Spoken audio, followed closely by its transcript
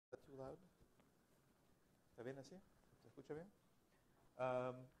loud? ¿Está bien así? ¿Se escucha bien?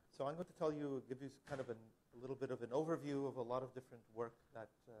 So I'm going to give you kind of a little bit of an overview of a lot of different work that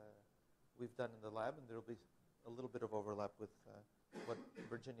we've done in the lab, and there will be a little bit of overlap with what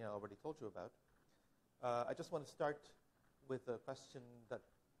Virginia already told you about. I just want to start with a question that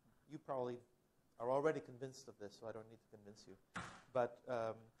you probably are already convinced of this, so I don't need to convince you. But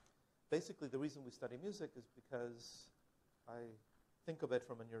basically, the reason we study music is because I think of it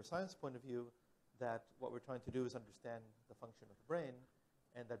from a neuroscience point of view, that what we're trying to do is understand the function of the brain,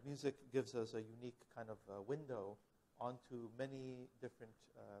 and that music gives us a unique kind of window onto many different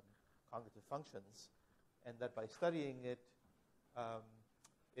cognitive functions, and that by studying it,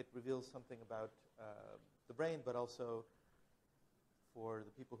 it reveals something about the brain, but also for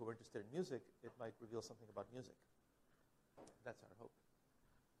the people who are interested in music, it might reveal something about music. That's our hope.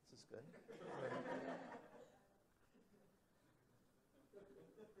 This is good.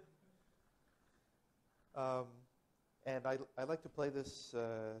 And I like to play this.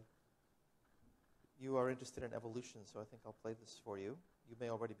 You are interested in evolution, so I think I'll play this for you. You may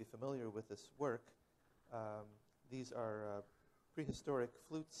already be familiar with this work. These are prehistoric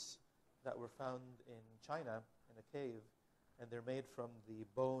flutes that were found in China in a cave, and they're made from the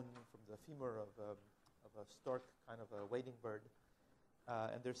bone, from the femur of a stork, kind of a wading bird.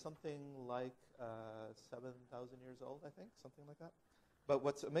 And they're something like 7,000 years old, I think, something like that. But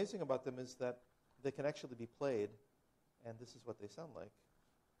what's amazing about them is that they can actually be played, and this is what they sound like.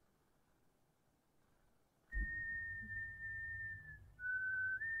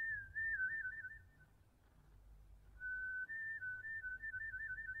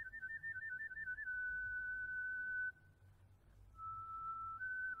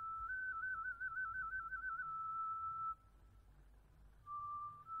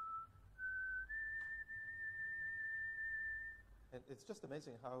 And it's just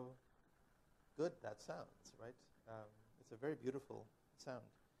amazing how good that sounds, right? It's a very beautiful sound.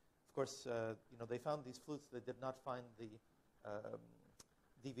 Of course, they found these flutes. They did not find the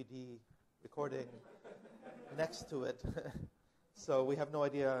DVD recording next to it. So we have no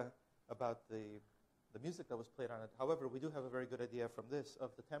idea about the music that was played on it. However, we do have a very good idea from this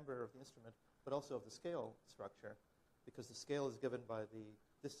of the timbre of the instrument, but also of the scale structure, because the scale is given by the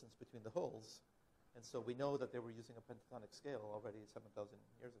distance between the holes. And so we know that they were using a pentatonic scale already 7,000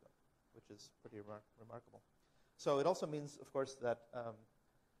 years ago, which is pretty remarkable. So it also means, of course, that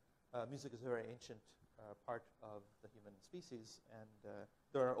music is a very ancient part of the human species, and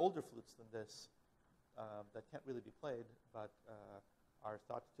there are older flutes than this that can't really be played, but are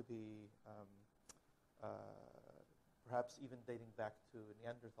thought to be perhaps even dating back to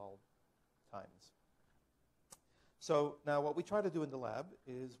Neanderthal times. So now what we try to do in the lab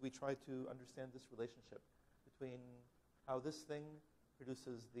is we try to understand this relationship between how this thing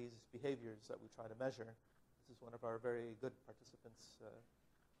produces these behaviors that we try to measure. This is one of our very good participants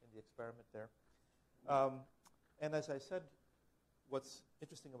in the experiment there. And as I said, what's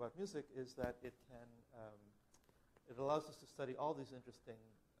interesting about music is that it allows us to study all these interesting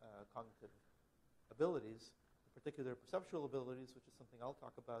cognitive abilities, in particular perceptual abilities, which is something I'll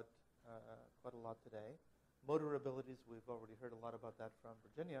talk about quite a lot today. Motor abilities, we've already heard a lot about that from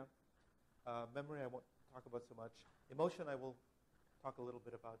Virginia. Memory, I won't talk about so much. Emotion, I will talk a little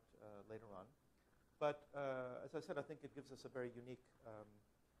bit about later on. But as I said, I think it gives us a very unique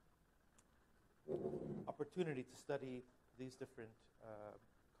opportunity to study these different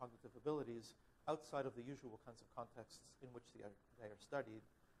cognitive abilities outside of the usual kinds of contexts in which they are studied.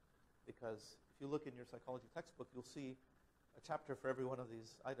 Because if you look in your psychology textbook, you'll see a chapter for every one of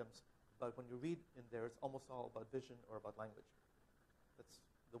these items. But when you read in there, it's almost all about vision or about language. That's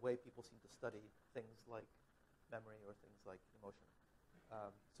the way people seem to study things like memory or things like emotion.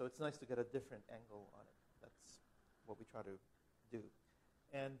 So it's nice to get a different angle on it. That's what we try to do.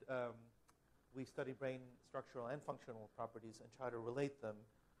 And we study brain structural and functional properties and try to relate them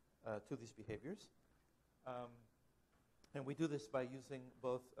to these behaviors. And we do this by using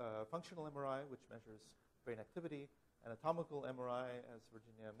both functional MRI, which measures brain activity, anatomical MRI, as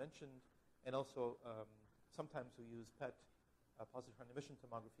Virginia mentioned, and also sometimes we use PET, positron emission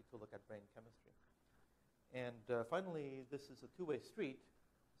tomography, to look at brain chemistry. And finally, this is a two-way street,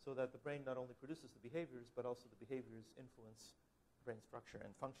 so that the brain not only produces the behaviors, but also the behaviors influence brain structure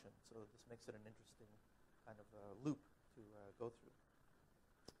and function. So this makes it an interesting kind of loop to go through.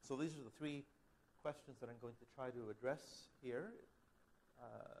 So these are the three questions that I'm going to try to address here.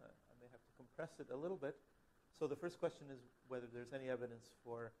 I may have to compress it a little bit. So the first question is whether there's any evidence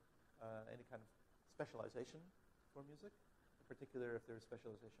for any kind of specialization for music, in particular if there's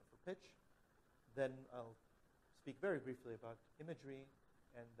specialization for pitch. Then I'll speak very briefly about imagery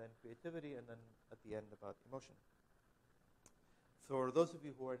and then creativity, and then at the end about emotion. For those of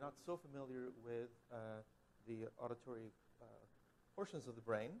you who are not so familiar with the auditory portions of the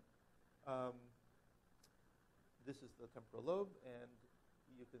brain, this is the temporal lobe, and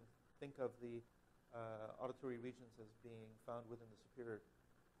you can think of the auditory regions as being found within the superior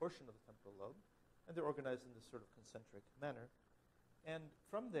portion of the temporal lobe, and they're organized in this sort of concentric manner. And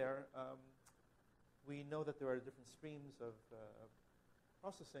from there, we know that there are different streams of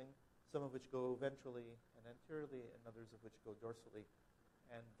processing, some of which go ventrally and anteriorly, and others of which go dorsally,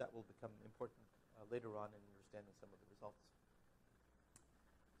 and that will become important later on in understanding some of the results.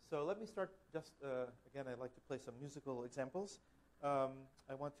 So let me start just, again, I'd like to play some musical examples.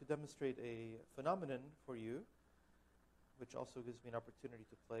 I want to demonstrate a phenomenon for you, which also gives me an opportunity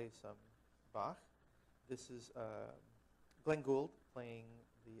to play some Bach. This is Glenn Gould playing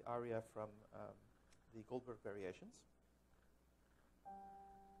the aria from the Goldberg Variations.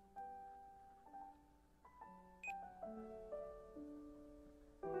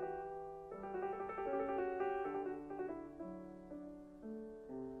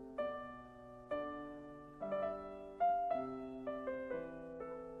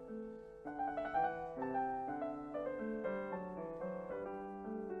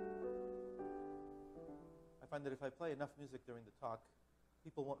 That if I play enough music during the talk,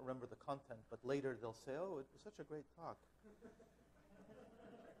 people won't remember the content, but later they'll say, oh, it was such a great talk.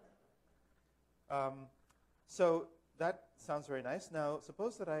 So that sounds very nice. Now,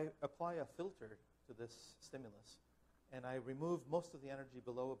 suppose that I apply a filter to this stimulus, and I remove most of the energy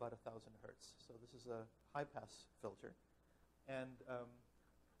below about 1,000 hertz. So this is a high-pass filter. And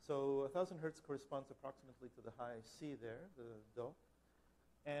so 1,000 hertz corresponds approximately to the high C there, the Do.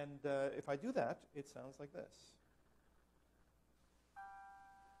 And if I do that, it sounds like this.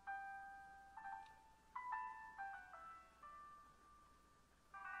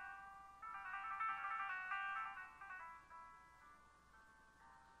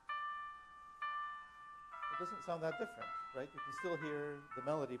 It doesn't sound that different, right? You can still hear the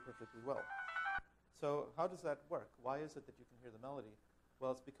melody perfectly well. So how does that work? Why is it that you can hear the melody?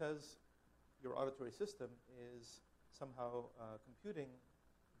 Well, it's because your auditory system is somehow computing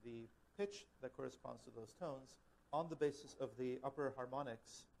the pitch that corresponds to those tones on the basis of the upper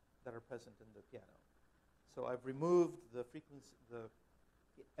harmonics that are present in the piano. So I've removed the frequency, the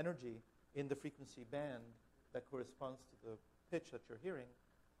energy in the frequency band that corresponds to the pitch that you're hearing,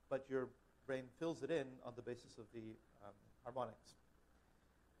 but your brain fills it in on the basis of the harmonics.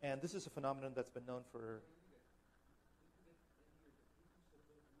 And this is a phenomenon that's been known for...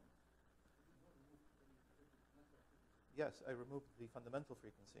 Yes, I removed the fundamental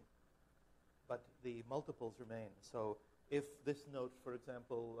frequency, but the multiples remain. So if this note, for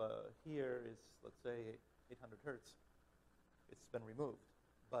example, here is, let's say, 800 hertz, it's been removed.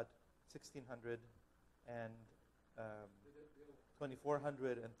 But 1600 and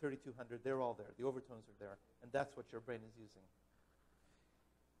 2400 and 3200, they're all there. The overtones are there, and that's what your brain is using.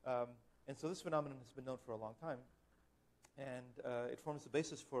 And so this phenomenon has been known for a long time, and it forms the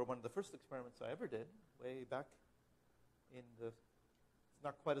basis for one of the first experiments I ever did, way back in the, it's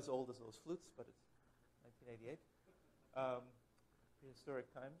not quite as old as those flutes, but it's 1988,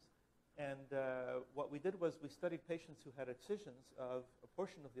 prehistoric times. And what we did was we studied patients who had excisions of a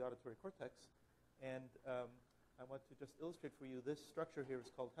portion of the auditory cortex, and I want to just illustrate for you, this structure here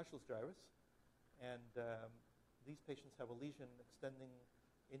is called Heschel's gyrus, and these patients have a lesion extending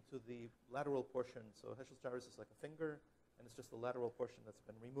into the lateral portion. So Heschel's gyrus is like a finger, and it's just the lateral portion that's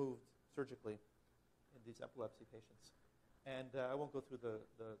been removed surgically in these epilepsy patients. And I won't go through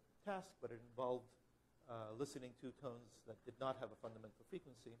the task, but it involved listening to tones that did not have a fundamental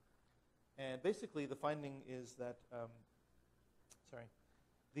frequency. And basically, the finding is that,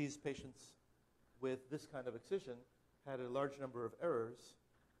 these patients with this kind of excision had a large number of errors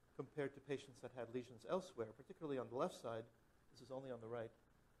compared to patients that had lesions elsewhere, particularly on the left side. This is only on the right.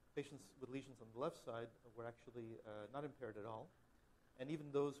 Patients with lesions on the left side were actually not impaired at all. And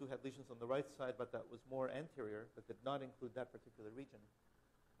even those who had lesions on the right side, but that was more anterior, that did not include that particular region,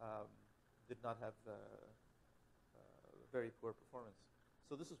 did not have very poor performance.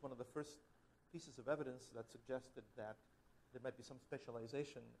 So this is one of the first pieces of evidence that suggested that there might be some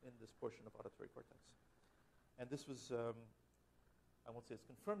specialization in this portion of auditory cortex. And this was, I won't say it's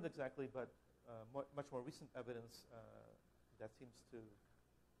confirmed exactly, but much more recent evidence that seems to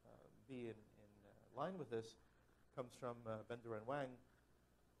be in line with this comes from Bender and Wang,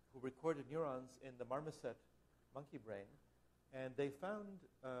 who recorded neurons in the marmoset monkey brain. And they found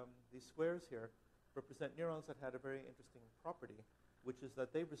these squares here represent neurons that had a very interesting property, which is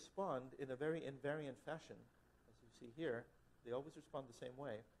that they respond in a very invariant fashion, as you see here, they always respond the same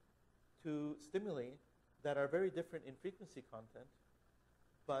way, to stimuli that are very different in frequency content,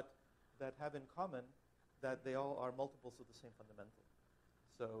 but that have in common that they all are multiples of the same fundamental.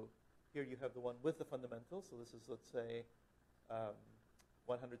 So here you have the one with the fundamental. So this is, let's say,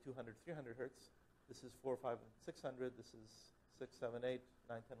 100, 200, 300 hertz. This is 4, 5, and 600. This is 6, 7, 8,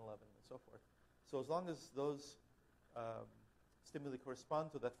 9, 10, 11, and so forth. So as long as those stimuli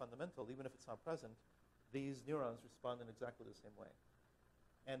correspond to that fundamental, even if it's not present, these neurons respond in exactly the same way.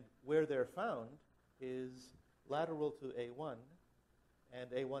 And where they're found is lateral to A1, and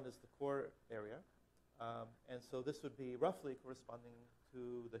A1 is the core area. And so this would be roughly corresponding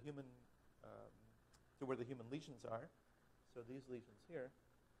to the human, to where the human lesions are. So these lesions here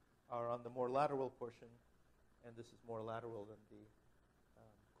are on the more lateral portion, and this is more lateral than the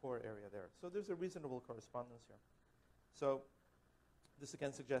core area there. So there's a reasonable correspondence here. So this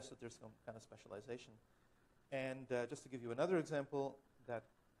again suggests that there's some kind of specialization. And just to give you another example that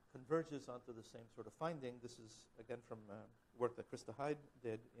converges onto the same sort of finding, this is again from work that Krista Hyde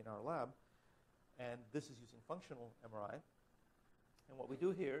did in our lab. And this is using functional MRI. And what we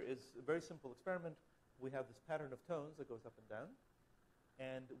do here is a very simple experiment. We have this pattern of tones that goes up and down.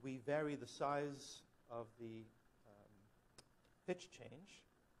 And we vary the size of the pitch change.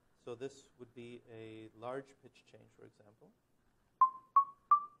 So this would be a large pitch change, for example.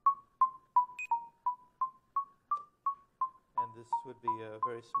 And this would be a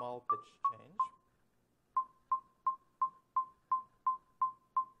very small pitch change.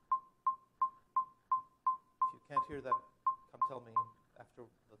 If you can't hear that, come tell me after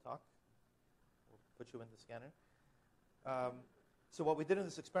the talk. We'll put you in the scanner. So what we did in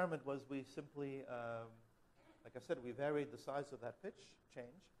this experiment was we simply, like I said, we varied the size of that pitch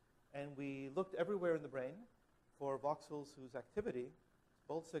change, and we looked everywhere in the brain for voxels whose activity,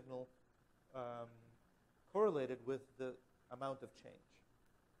 bold signal, correlated with the amount of change.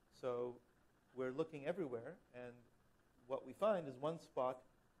 So we're looking everywhere, and what we find is one spot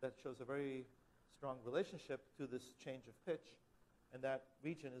that shows a very strong relationship to this change of pitch, and that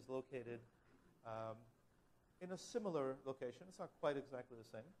region is located in a similar location. It's not quite exactly the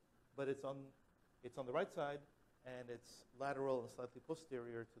same, but it's on the right side, and it's lateral and slightly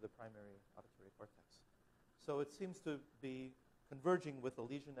posterior to the primary auditory cortex. So it seems to be converging with the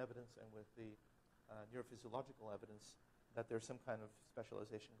lesion evidence and with the neurophysiological evidence that there's some kind of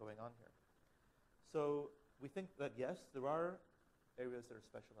specialization going on here. So we think that, yes, there are areas that are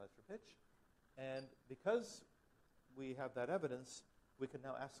specialized for pitch, and because we have that evidence, we can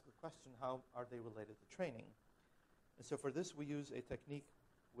now ask the question, how are they related to training? And so for this, we use a technique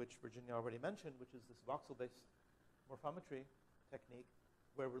which Virginia already mentioned, which is this voxel-based morphometry technique,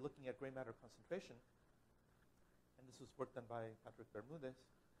 where we're looking at gray matter concentration. And this was work done by Patrick Bermudez.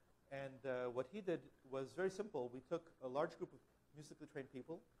 And what he did was very simple. We took a large group of musically trained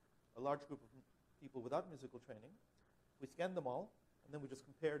people, a large group of people without musical training. We scanned them all, and then we just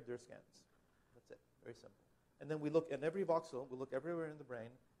compared their scans. That's it, very simple. And then we look at every voxel, we look everywhere in the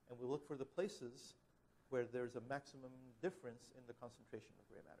brain, and we look for the places where there's a maximum difference in the concentration of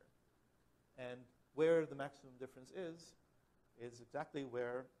gray matter. And where the maximum difference is exactly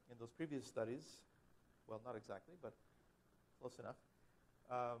where, in those previous studies, well, not exactly, but close enough,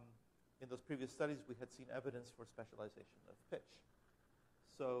 in those previous studies, we had seen evidence for specialization of pitch.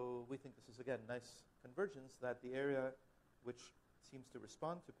 So we think this is, again, nice convergence, that the area which seems to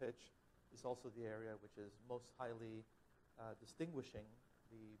respond to pitch is also the area which is most highly distinguishing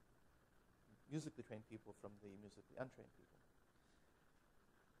the musically trained people from the musically untrained people.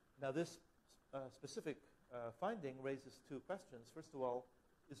 Now, this specific finding raises two questions. First of all,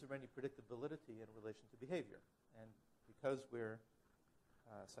 is there any predictability in relation to behavior? And because we're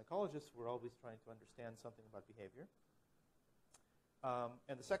psychologists, we're always trying to understand something about behavior.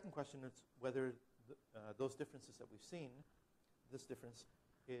 And the second question is whether those differences that we've seen, this difference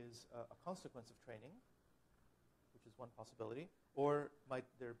is a consequence of training, which is one possibility, or might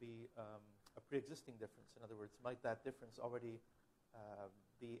there be a pre-existing difference? In other words, might that difference already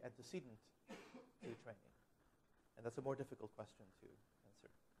be antecedent to training? And that's a more difficult question to answer.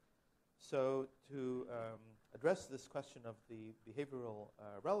 So to address this question of the behavioral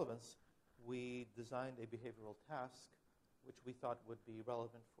relevance, we designed a behavioral task which we thought would be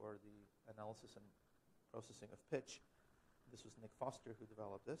relevant for the analysis and processing of pitch. This was Nick Foster who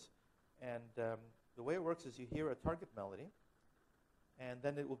developed this. And the way it works is you hear a target melody, and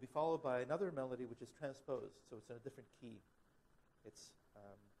then it will be followed by another melody which is transposed, so it's in a different key. It's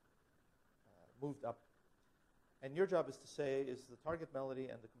moved up. And your job is to say, is the target melody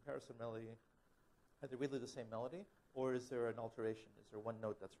and the comparison melody, are they really the same melody, or is there an alteration? Is there one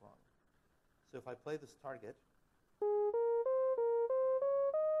note that's wrong? So if I play this target,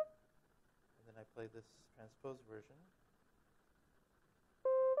 play this transposed version.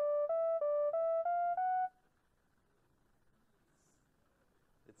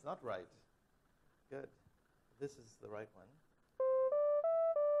 It's not right. Good. This is the right one.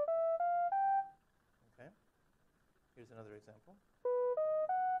 Okay. Here's another example.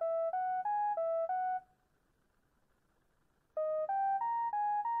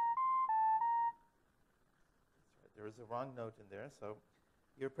 That's right. There is a wrong note in there, so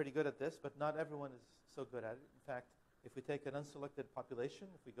you're pretty good at this, but not everyone is so good at it. In fact, if we take an unselected population,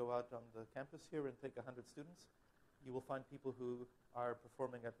 if we go out on the campus here and take 100 students, you will find people who are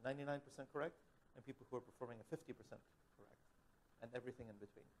performing at 99% correct and people who are performing at 50% correct, and everything in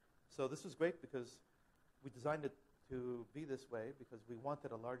between. So this was great because we designed it to be this way because we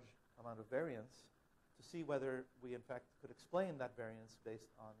wanted a large amount of variance to see whether we, in fact, could explain that variance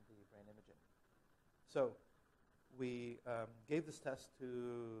based on the brain imaging. So we gave this test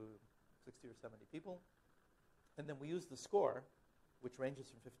to 60 or 70 people, and then we used the score, which ranges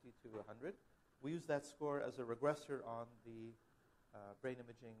from 50 to 100. We use that score as a regressor on the brain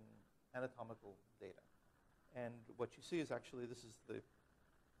imaging anatomical data. And what you see is actually this is the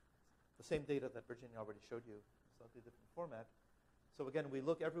same data that Virginia already showed you, slightly different format. So again, we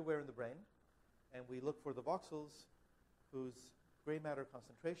look everywhere in the brain, and we look for the voxels whose gray matter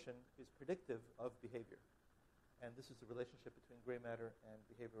concentration is predictive of behavior. And this is the relationship between gray matter and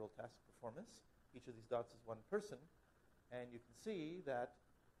behavioral task performance. Each of these dots is one person, and you can see that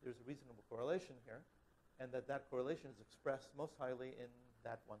there's a reasonable correlation here, and that correlation is expressed most highly in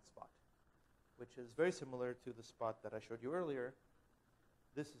that one spot, which is very similar to the spot that I showed you earlier.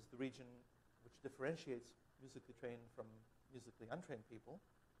 This is the region which differentiates musically trained from musically untrained people,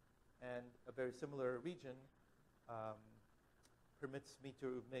 and a very similar region permits me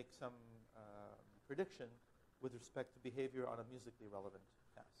to make some prediction with respect to behavior on a musically relevant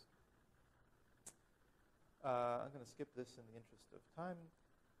task. I'm going to skip this in the interest of time.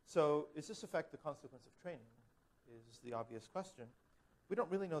 So is this effect the consequence of training, is the obvious question. We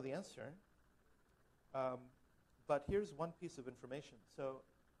don't really know the answer, but here's one piece of information. So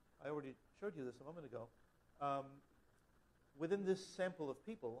I already showed you this a moment ago. Within this sample of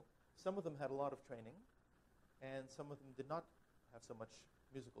people, some of them had a lot of training, and some of them did not have so much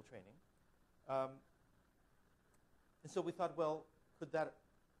musical training. And so we thought, well, could that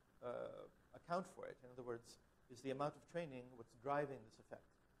account for it? In other words, is the amount of training what's driving this effect?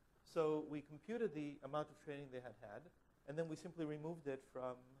 So we computed the amount of training they had had, and then we simply removed it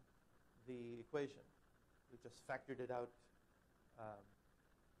from the equation. We just factored it out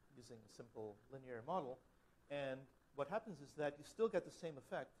using a simple linear model. And what happens is that you still get the same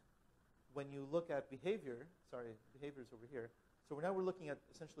effect when you look at behavior. Sorry, behavior is over here. So now we're looking at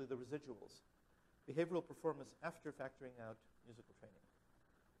essentially the residuals. Behavioral performance after factoring out musical training.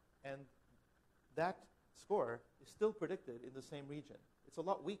 And that score is still predicted in the same region. It's a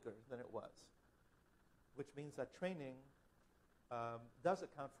lot weaker than it was, which means that training does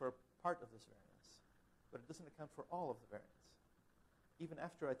account for part of this variance, but it doesn't account for all of the variance. Even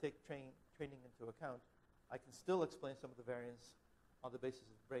after I take training into account, I can still explain some of the variance on the basis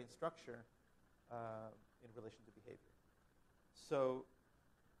of brain structure in relation to behavior. So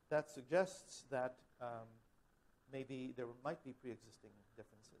that suggests that maybe there might be pre-existing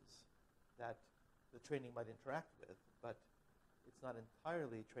differences that the training might interact with, but it's not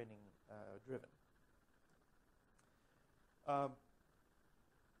entirely training driven. Now,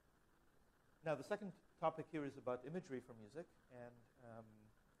 the second topic here is about imagery for music, and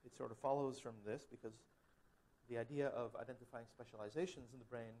it sort of follows from this because the idea of identifying specializations in the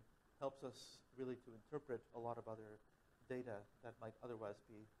brain helps us really to interpret a lot of other data that might otherwise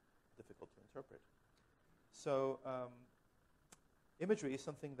be difficult to interpret. So imagery is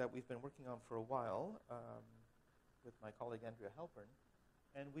something that we've been working on for a while with my colleague Andrea Halpern,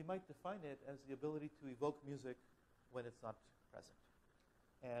 and we might define it as the ability to evoke music when it's not present.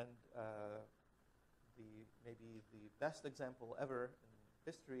 And maybe the best example ever in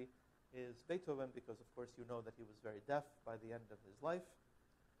history is Beethoven, because of course you know that he was very deaf by the end of his life.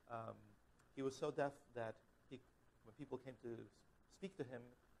 He was so deaf that when people came to speak to him,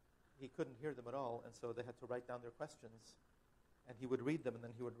 he couldn't hear them at all, and so they had to write down their questions, and he would read them, and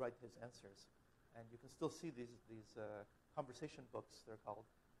then he would write his answers. And you can still see these conversation books, they're called.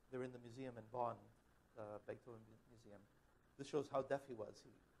 They're in the museum in Bonn, the Beethoven Museum. This shows how deaf he was.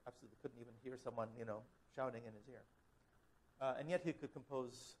 He absolutely couldn't even hear someone, shouting in his ear. And yet he could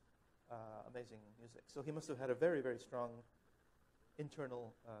compose amazing music. So he must have had a very, very strong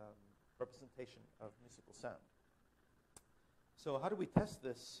internal representation of musical sound. So how do we test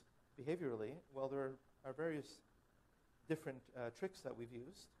this behaviorally? Well, there are various different tricks that we've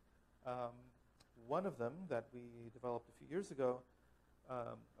used. one of them that we developed a few years ago,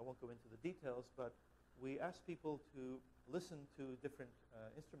 I won't go into the details, but we asked people to listen to different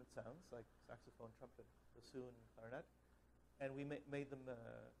instrument sounds, like saxophone, trumpet, bassoon, clarinet, and we made them,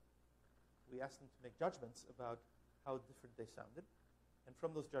 we asked them to make judgments about how different they sounded. And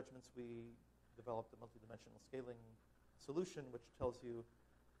from those judgments, we developed a multidimensional scaling solution, which tells you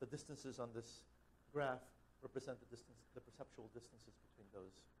the distances on this graph represent the perceptual distances between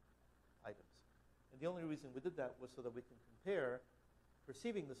those items. And the only reason we did that was so that we can compare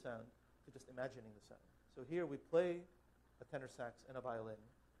perceiving the sound to just imagining the sound. So here we play a tenor sax and a violin,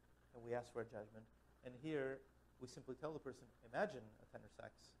 and we ask for a judgment. And here we simply tell the person, imagine a tenor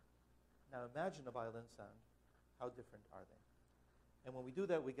sax. Now imagine a violin sound. How different are they? And when we do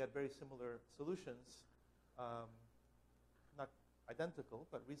that, we get very similar solutions, not identical,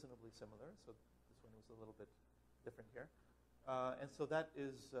 but reasonably similar. So this one was a little bit different here. And so that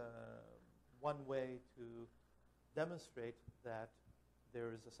is one way to demonstrate that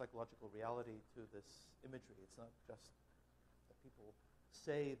there is a psychological reality to this imagery. It's not just that people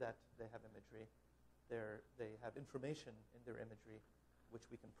say that they have imagery. They have information in their imagery, which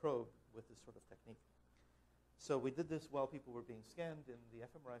we can probe with this sort of technique. So we did this while people were being scanned in the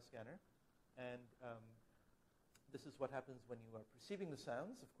fMRI scanner. And this is what happens when you are perceiving the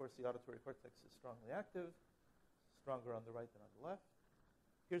sounds. Of course, the auditory cortex is strongly active, stronger on the right than on the left.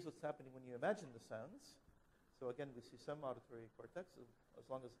 Here's what's happening when you imagine the sounds. So again, we see some auditory cortex, as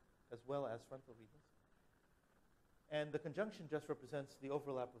well as frontal regions. And the conjunction just represents the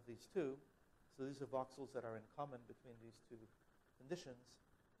overlap of these two. So these are voxels that are in common between these two conditions.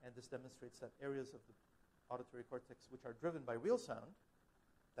 And this demonstrates that areas of the auditory cortex which are driven by real sound,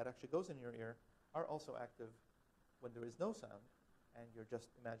 that actually goes in your ear, are also active when there is no sound, and you're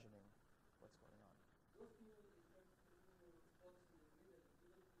just imagining what's going on.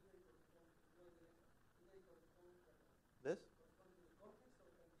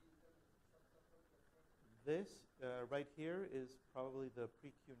 This right here is probably the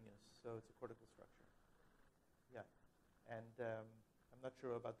precuneus, so it's a cortical structure. Yeah, and I'm not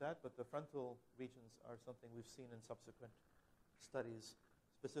sure about that, but the frontal regions are something we've seen in subsequent studies,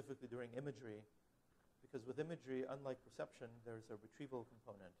 specifically during imagery, because with imagery, unlike perception, there's a retrieval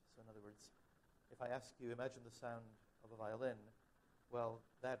component. So in other words, if I ask you, imagine the sound of a violin, well,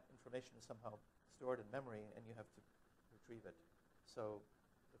 that information is somehow stored in memory, and you have to retrieve it. So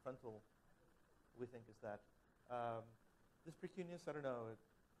the frontal, we think, is that. This precuneus, I don't know, it's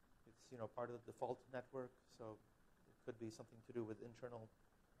part of the default network, so it could be something to do with internal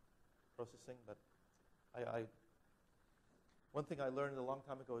processing, but one thing I learned a long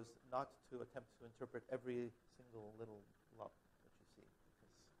time ago is not to attempt to interpret every single little lump that you see,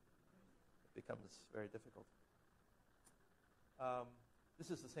 because it becomes very difficult. This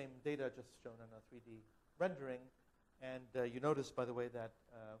is the same data just shown on a 3D rendering, and you notice, by the way, that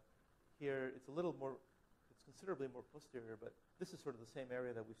here it's a little more, it's considerably more posterior, but this is sort of the same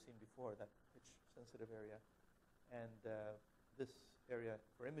area that we've seen before, that pitch-sensitive area. And this area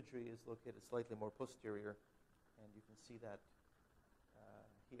for imagery is located slightly more posterior, and you can see that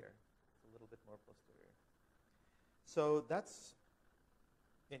here. It's a little bit more posterior. So that's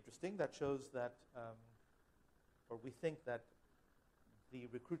interesting. That shows that, or we think that the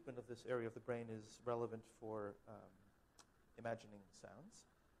recruitment of this area of the brain is relevant for imagining sounds.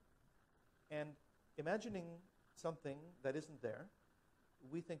 And imagining something that isn't there,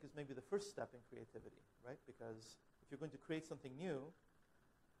 we think is maybe the first step in creativity, right? Because if you're going to create something new,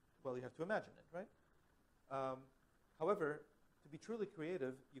 well, you have to imagine it, right? However, to be truly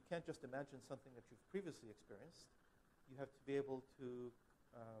creative, you can't just imagine something that you've previously experienced. You have to be able to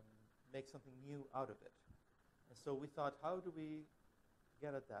make something new out of it. And so we thought, how do we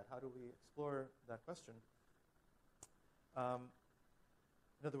get at that? How do we explore that question?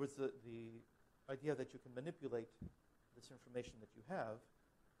 In other words, the idea that you can manipulate this information that you have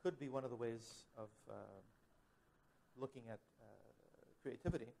could be one of the ways of looking at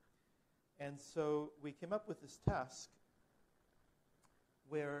creativity. And so we came up with this task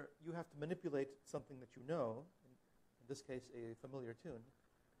where you have to manipulate something that you know, in this case a familiar tune,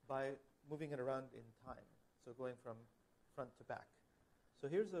 by moving it around in time, so going from front to back. So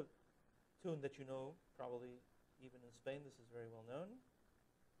here's a tune that you know, probably even in Spain, this is very well known.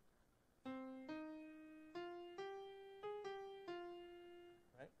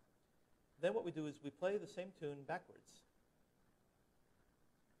 Right? Then what we do is we play the same tune backwards.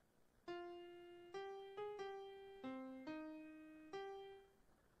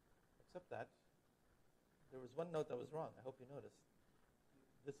 Except that there was one note that was wrong. I hope you noticed.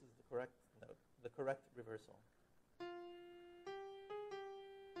 This is the correct note, the correct reversal.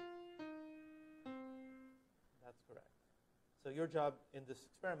 So your job in this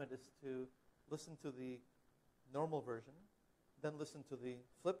experiment is to listen to the normal version, then listen to the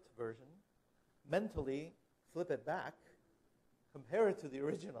flipped version, mentally flip it back, compare it to the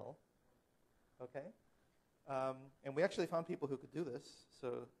original, okay? And we actually found people who could do this,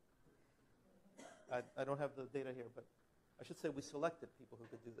 so I don't have the data here, but I should say we selected people who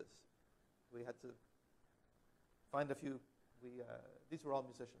could do this. We had to find a few. These were all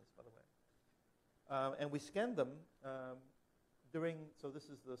musicians, by the way. And we scanned them so this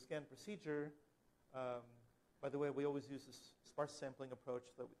is the scan procedure. By the way, we always use this sparse sampling approach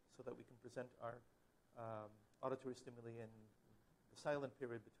so that we can present our auditory stimuli in the silent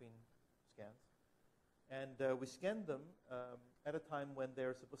period between scans. And we scanned them at a time when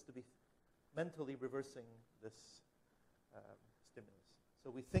they're supposed to be mentally reversing this stimulus. So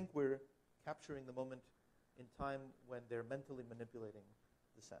we think we're capturing the moment in time when they're mentally manipulating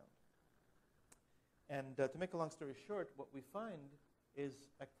the sound. And to make a long story short, what we find is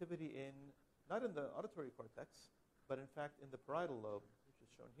activity not in the auditory cortex, but in fact in the parietal lobe, which is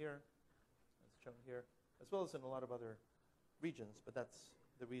shown here, as well as in a lot of other regions, but that's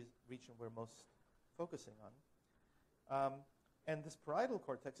the region we're most focusing on. And this parietal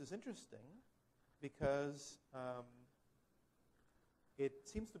cortex is interesting because it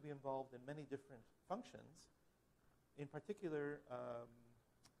seems to be involved in many different functions, in particular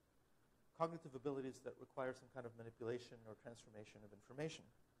cognitive abilities that require some kind of manipulation or transformation of information.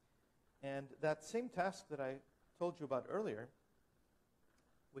 And that same task that I told you about earlier,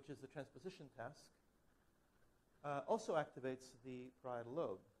 which is the transposition task, also activates the parietal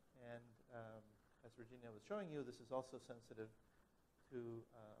lobe. And as Virginia was showing you, this is also sensitive to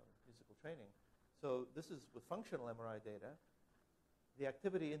musical training. So this is with functional MRI data. The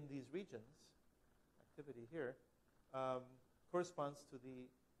activity in these regions, activity here, corresponds to the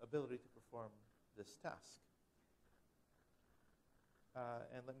ability to perform this task.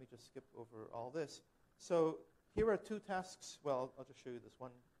 And let me just skip over all this. So here are two tasks. Well, I'll just show you this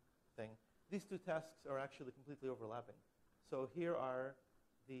one thing. These two tasks are actually completely overlapping. So here are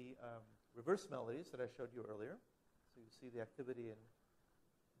the reverse melodies that I showed you earlier. So you see the activity in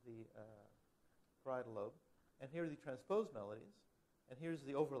the parietal lobe. And here are the transposed melodies. And here's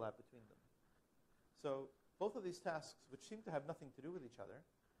the overlap between them. So both of these tasks, which seem to have nothing to do with each other,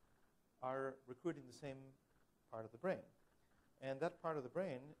 are recruiting the same part of the brain. And that part of the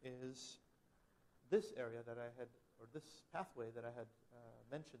brain is this area that I had, or this pathway that I had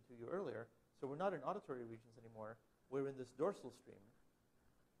mentioned to you earlier. So we're not in auditory regions anymore. We're in this dorsal stream,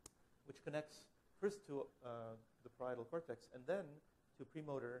 which connects first to the parietal cortex and then to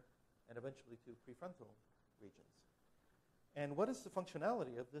premotor and eventually to prefrontal regions. And what is the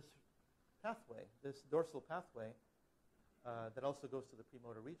functionality of this pathway, this dorsal pathway that also goes to the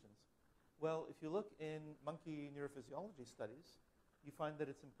premotor regions? Well, if you look in monkey neurophysiology studies, you find that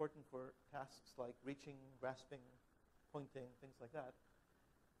it's important for tasks like reaching, grasping, pointing, things like that.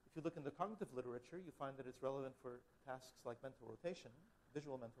 If you look in the cognitive literature, you find that it's relevant for tasks like mental rotation,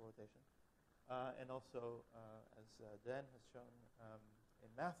 visual mental rotation, and also, as Dan has shown, in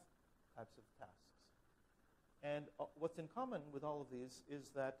math types of tasks. And what's in common with all of these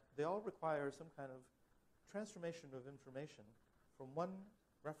is that they all require some kind of transformation of information from one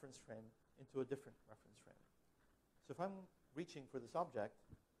reference frame into a different reference frame. So if I'm reaching for this object,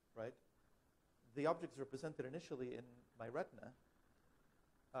 right, the object is represented initially in my retina,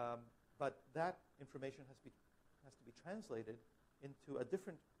 but that information has to be translated into a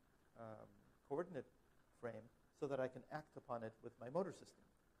different coordinate frame so that I can act upon it with my motor system.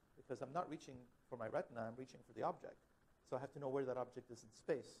 Because I'm not reaching for my retina, I'm reaching for the object. So I have to know where that object is in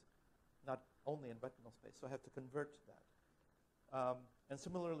space, not only in retinal space. So I have to convert that. And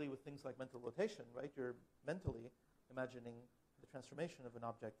similarly with things like mental rotation, right? You're mentally imagining the transformation of an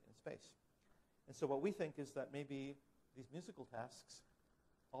object in space. And so what we think is that maybe these musical tasks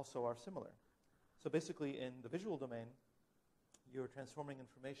also are similar. So basically in the visual domain, you're transforming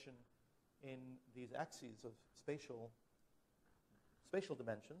information in these axes of spatial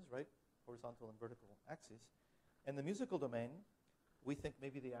dimensions, right? Horizontal and vertical axes. In the musical domain, we think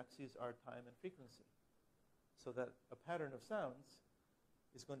maybe the axes are time and frequency. So that a pattern of sounds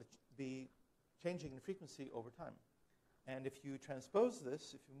is going to be changing in frequency over time. And if you transpose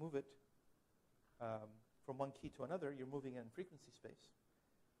this, if you move it from one key to another, you're moving in frequency space.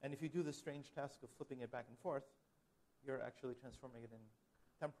 And if you do the strange task of flipping it back and forth, you're actually transforming it in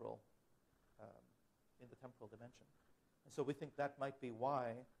the temporal dimension. And so we think that might be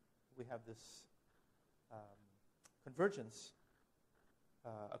why we have this convergence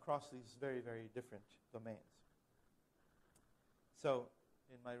across these very, very different domains. So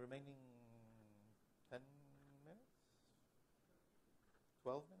in my remaining 10 minutes,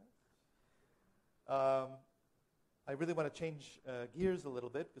 12 minutes. I really want to change gears a little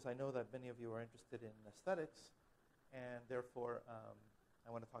bit because I know that many of you are interested in aesthetics, and therefore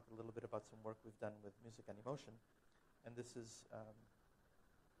I want to talk a little bit about some work we've done with music and emotion. And this is,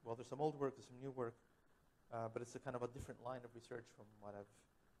 well, there's some old work, there's some new work, but it's a kind of a different line of research from what I've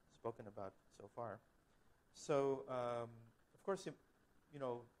spoken about so far. So, of course, you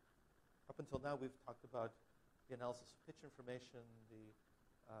know, up until now we've talked about the analysis of pitch information, the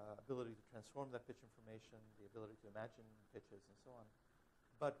ability to transform that pitch information, the ability to imagine pitches, and so on.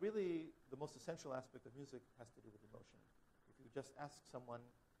 But really, the most essential aspect of music has to do with emotion. If you just ask someone,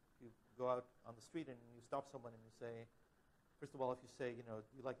 if you go out on the street and you stop someone and you say, first of all, if you say, you know,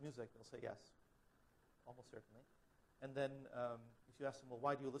 do you like music? They'll say yes, almost certainly. And then if you ask them, well,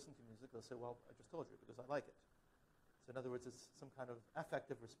 why do you listen to music? They'll say, well, I just told you, because I like it. So in other words, it's some kind of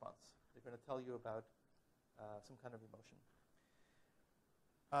affective response. They're going to tell you about some kind of emotion.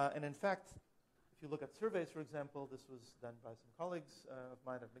 And in fact, if you look at surveys, for example, this was done by some colleagues of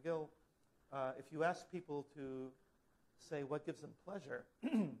mine at McGill. If you ask people to say what gives them pleasure,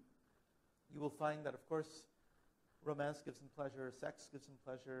 you will find that, of course, romance gives them pleasure, sex gives them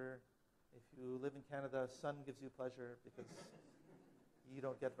pleasure. If you live in Canada, sun gives you pleasure because you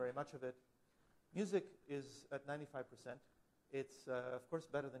don't get very much of it. Music is at 95%. It's, of course,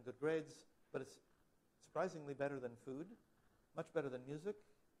 better than good grades, but it's surprisingly better than food, much better than music,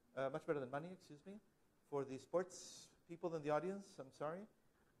 much better than money, excuse me. For the sports people in the audience, I'm sorry.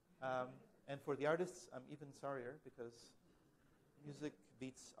 And for the artists, I'm even sorrier because music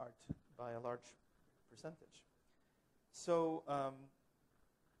beats art by a large percentage. So,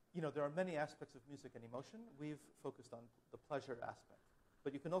 you know, there are many aspects of music and emotion. We've focused on the pleasure aspect.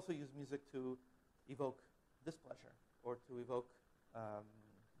 But you can also use music to evoke displeasure or to evoke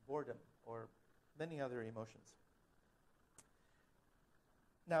boredom or many other emotions.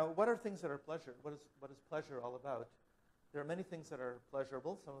 Now, what are things that are pleasure? What is pleasure all about? There are many things that are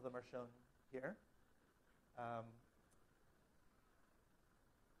pleasurable. Some of them are shown here. I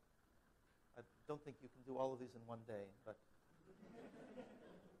don't think you can do all of these in one day, but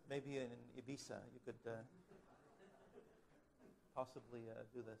maybe in Ibiza you could possibly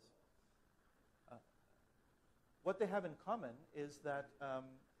do this. What they have in common is that,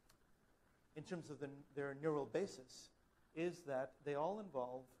 in terms of their neural basis, is that they all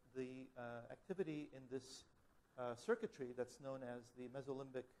involve the activity in this circuitry that's known as the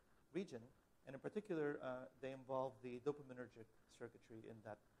mesolimbic region, and in particular, they involve the dopaminergic circuitry in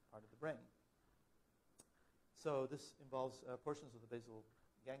that part of the brain. So this involves portions of the basal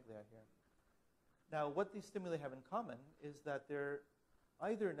ganglia here. Now, what these stimuli have in common is that they're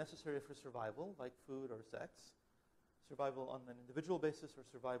either necessary for survival, like food or sex, survival on an individual basis or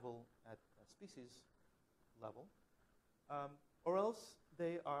survival at a species level, or else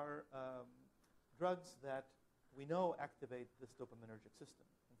they are drugs that we know activate this dopaminergic system.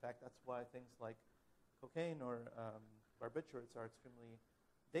 In fact, that's why things like cocaine or barbiturates are extremely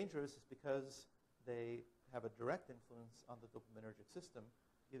dangerous, is because they have a direct influence on the dopaminergic system,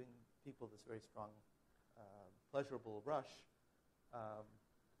 giving people this very strong pleasurable rush,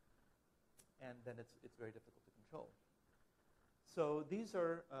 and then it's very difficult to control. So these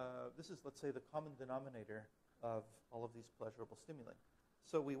are, this is, let's say, the common denominator of all of these pleasurable stimuli.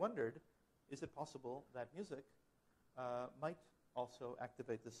 So we wondered, is it possible that music might also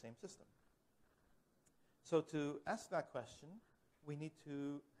activate the same system? So to ask that question, we need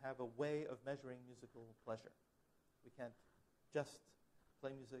to have a way of measuring musical pleasure. We can't just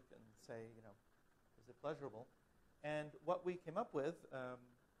play music and say, you know, is it pleasurable? And what we came up with,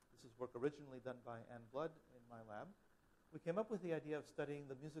 this is work originally done by Anne Blood in my lab, we came up with the idea of studying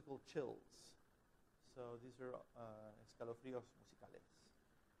the musical chills. So these are escalofríos musicales,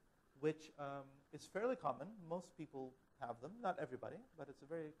 which is fairly common. Most people have them, not everybody, but it's a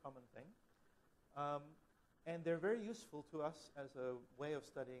very common thing. And they're very useful to us as a way of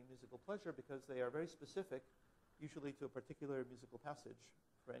studying musical pleasure because they are very specific, usually to a particular musical passage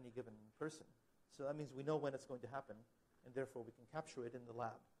for any given person. So that means we know when it's going to happen, and therefore we can capture it in the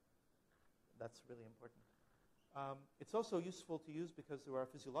lab. That's really important. It's also useful to use because there are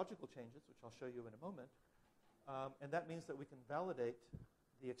physiological changes, which I'll show you in a moment, and that means that we can validate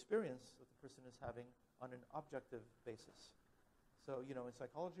the experience that the person is having on an objective basis. So, you know, in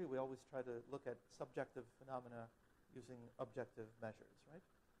psychology, we always try to look at subjective phenomena using objective measures, right?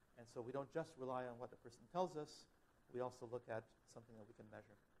 And so we don't just rely on what the person tells us, we also look at something that we can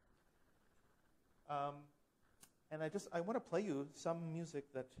measure. And I want to play you some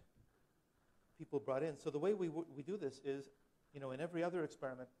music that people brought in. So the way we do this is, you know, in every other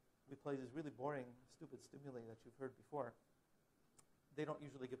experiment, we play these really boring, stupid stimuli that you've heard before. they don't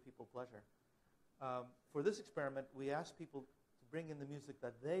usually give people pleasure. For this experiment, we asked people to bring in the music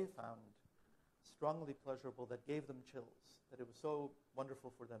that they found strongly pleasurable, that gave them chills, that it was so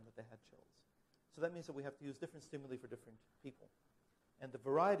wonderful for them that they had chills. So that means that we have to use different stimuli for different people. And the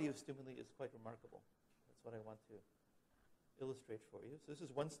variety of stimuli is quite remarkable. That's what I want to illustrate for you. So this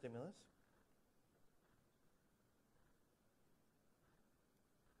is one stimulus.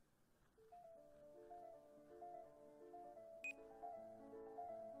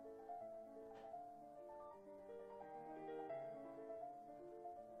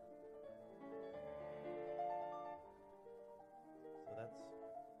 So that's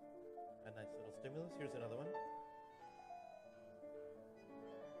a nice little stimulus. Here's another one.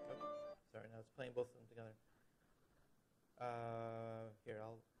 Oh, sorry, now it's playing both of them together. Here,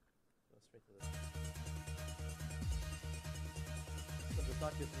 I'll go straight to this. So it does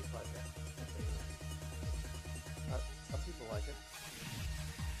not give me pleasure. Some people like it.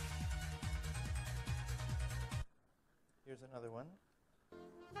 Here's another one.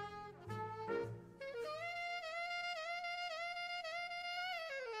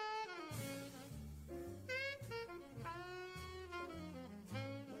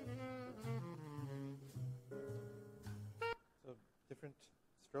 Different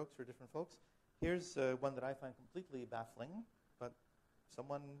strokes for different folks. Here's one that I find completely baffling, but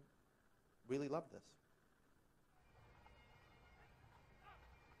someone really loved this.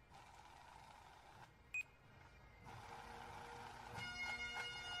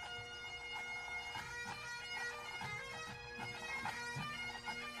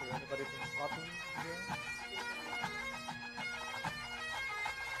 Is there anybody from Scotland here?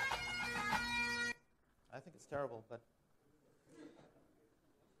 I think it's terrible, but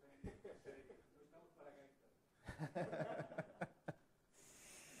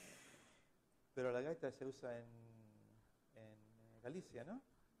pero la gaita se usa en Galicia, ¿no?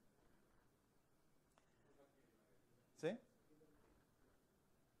 ¿Sí?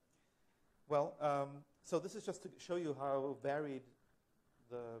 Well, so this is just to show you how varied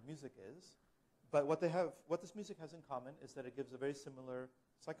the music is. But what this music has in common is that it gives a very similar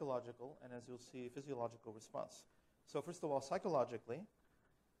psychological and, as you'll see, physiological response. So first of all, psychologically,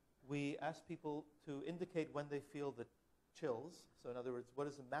 we ask people to indicate when they feel the chills. So in other words, what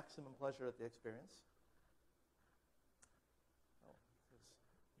is the maximum pleasure that they experience? Oh,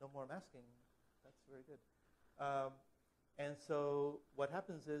 there's no more masking. That's very good. And so what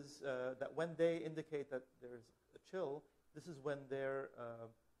happens is that when they indicate that there's a chill, this is when their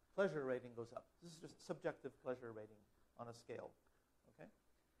pleasure rating goes up. This is just subjective pleasure rating on a scale. Okay?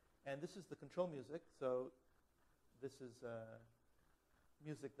 And this is the control music. So this is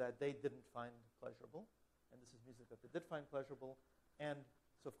music that they didn't find pleasurable, and this is music that they did find pleasurable, and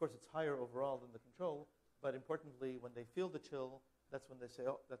so of course it's higher overall than the control, but importantly, when they feel the chill, that's when they say,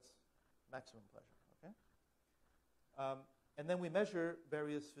 oh, that's maximum pleasure, okay? And then we measure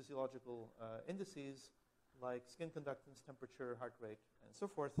various physiological indices like skin conductance, temperature, heart rate, and so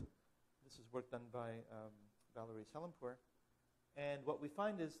forth. This is work done by Valerie Salampour, and what we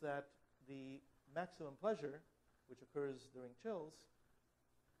find is that the maximum pleasure, which occurs during chills,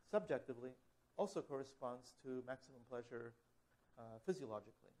 subjectively, also corresponds to maximum pleasure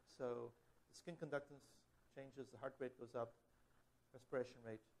physiologically. So the skin conductance changes, the heart rate goes up, respiration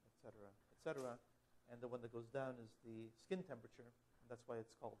rate, et cetera, and the one that goes down is the skin temperature, and that's why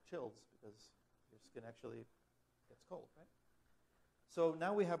it's called chills, because your skin actually gets cold, right? So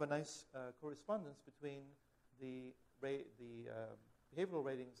now we have a nice correspondence between the behavioral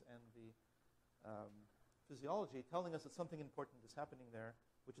ratings and the physiology, telling us that something important is happening there,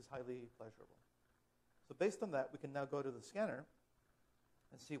 which is highly pleasurable. So based on that, we can now go to the scanner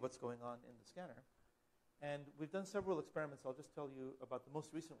and see what's going on in the scanner. And we've done several experiments. I'll just tell you about the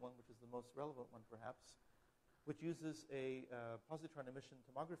most recent one, which is the most relevant one perhaps, which uses a positron emission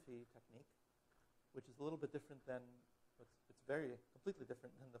tomography technique, which is a little bit different than, it's very completely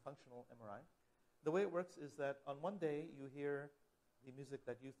different than the functional MRI. The way it works is that on one day you hear the music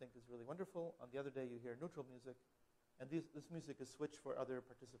that you think is really wonderful. On the other day you hear neutral music. And this music is switched for other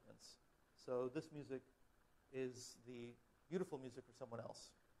participants. So this music is the beautiful music for someone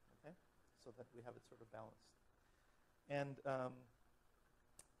else, okay? So that we have it sort of balanced. And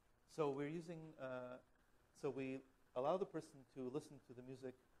so we're using, so we allow the person to listen to the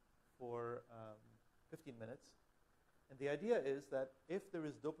music for 15 minutes. And the idea is that if there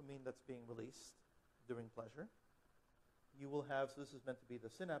is dopamine that's being released during pleasure, you will have, so this is meant to be the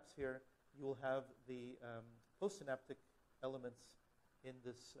synapse here, you will have the postsynaptic elements in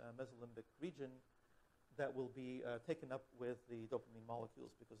this mesolimbic region that will be taken up with the dopamine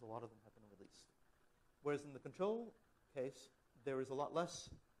molecules because a lot of them have been released. Whereas in the control case, there is a lot less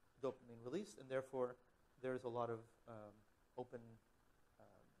dopamine released, and therefore there is a lot of open,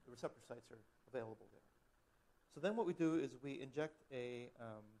 the receptor sites are available there. So then what we do is we inject a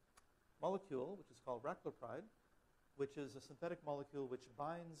molecule, which is called raclopride, which is a synthetic molecule which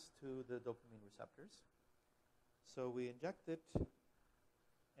binds to the dopamine receptors. So we inject it,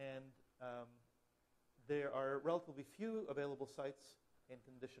 and there are relatively few available sites in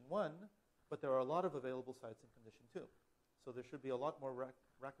condition 1, but there are a lot of available sites in condition 2. So there should be a lot more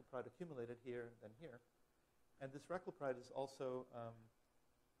raclopride accumulated here than here. And this raclopride is also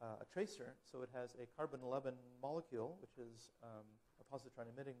a tracer, so it has a carbon-11 molecule, which is a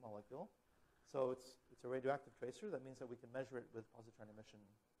positron-emitting molecule. So it's a radioactive tracer. That means that we can measure it with positron emission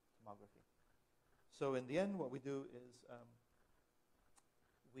tomography. So in the end, what we do is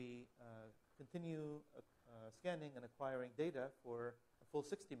we continue scanning and acquiring data for a full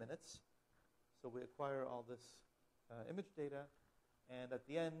 60 minutes. So we acquire all this image data, and at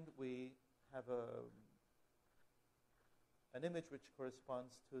the end we have an image which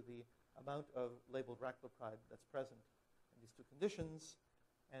corresponds to the amount of labeled raclopride that's present in these two conditions,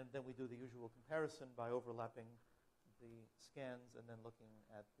 and then we do the usual comparison by overlapping the scans and then looking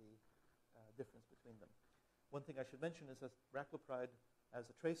at the difference between them. One thing I should mention is that raclopride as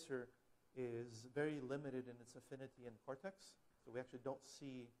a tracer is very limited in its affinity in cortex, so we actually don't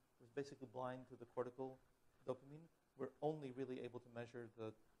see, we're basically blind to the cortical dopamine. We're only really able to measure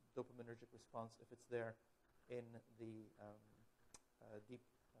the dopaminergic response if it's there in the deep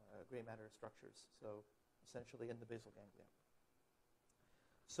gray matter structures, so essentially in the basal ganglia.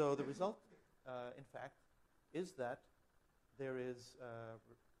 So the result, in fact, is that there is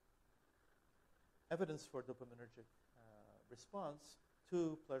evidence for dopaminergic response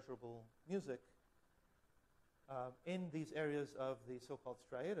to pleasurable music in these areas of the so-called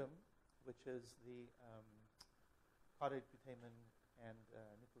striatum, which is the caudate, putamen, and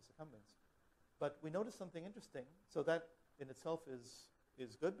nucleus accumbens. But we noticed something interesting. So that in itself is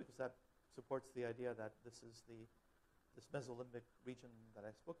good, because that supports the idea that this mesolimbic region that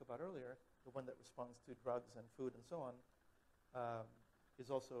I spoke about earlier, the one that responds to drugs and food and so on,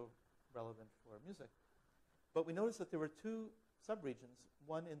 is also relevant for music. But we noticed that there were two subregions,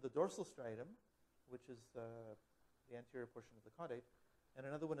 one in the dorsal striatum, which is the anterior portion of the caudate, and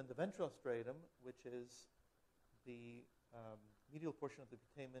another one in the ventral striatum, which is the medial portion of the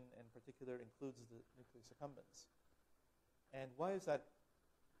putamen, and in particular includes the nucleus accumbens. And why is that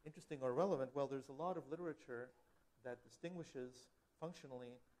interesting or relevant? Well, there's a lot of literature that distinguishes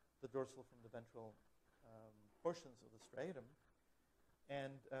functionally the dorsal from the ventral portions of the striatum.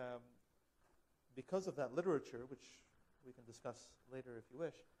 And because of that literature, which we can discuss later if you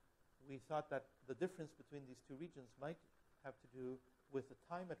wish, we thought that the difference between these two regions might have to do with the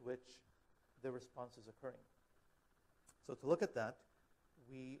time at which the response is occurring. So to look at that,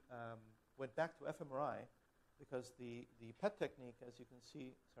 we went back to fMRI, because the PET technique, as you can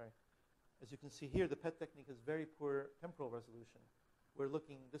see here, the PET technique has very poor temporal resolution. We're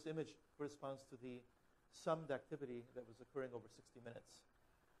looking, this image corresponds to the summed activity that was occurring over 60 minutes.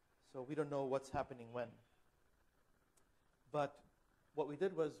 So we don't know what's happening when. But what we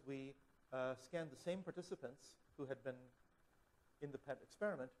did was we scanned the same participants who had been in the PET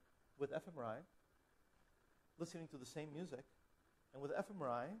experiment with fMRI, listening to the same music. And with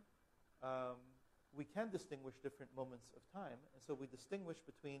fMRI, we can distinguish different moments of time. And so we distinguish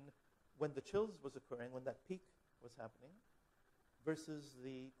between when the chills was occurring, when that peak was happening, versus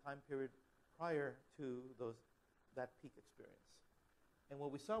the time period prior to that peak experience. And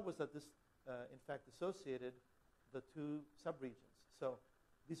what we saw was that this, in fact, associated the two subregions. So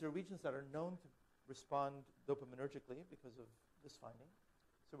these are regions that are known to respond dopaminergically because of this finding.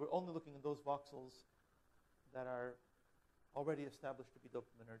 So we're only looking at those voxels that are already established to be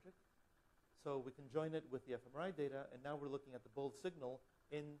dopaminergic. So we can join it with the fMRI data, and now we're looking at the bold signal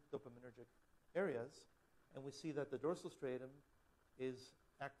in dopaminergic areas, and we see that the dorsal striatum is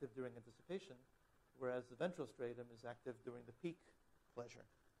active during anticipation, whereas the ventral striatum is active during the peak pleasure.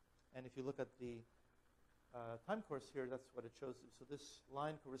 And if you look at the time course here, that's what it shows you. So this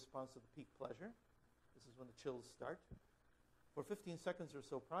line corresponds to the peak pleasure. This is when the chills start. For 15 seconds or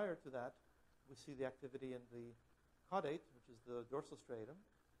so prior to that, we see the activity in the caudate, which is the dorsal striatum,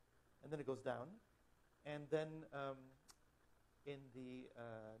 and then it goes down. And then in the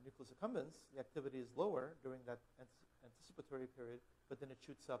nucleus accumbens, the activity is lower during that anticipatory period, but then it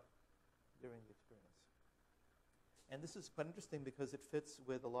shoots up during the experience. And this is quite interesting because it fits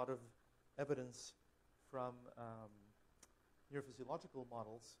with a lot of evidence from neurophysiological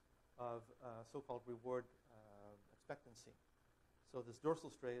models of so-called reward expectancy. So this dorsal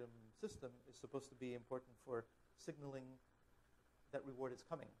striatum system is supposed to be important for signaling that reward is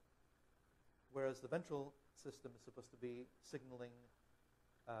coming. Whereas the ventral system is supposed to be signaling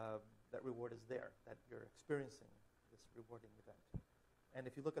that reward is there, that you're experiencing this rewarding event. And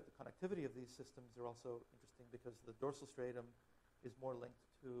if you look at the connectivity of these systems, they're also interesting because the dorsal striatum is more linked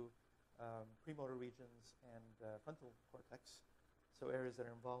to premotor regions and frontal cortex, so areas that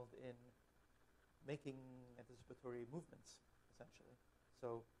are involved in making anticipatory movements, essentially.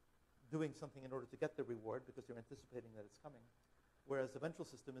 So doing something in order to get the reward because you're anticipating that it's coming. Whereas the ventral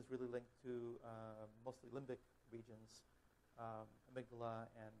system is really linked to mostly limbic regions,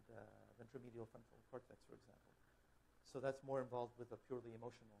 amygdala and ventromedial frontal cortex, for example. So that's more involved with a purely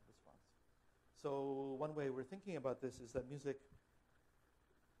emotional response. So one way we're thinking about this is that music,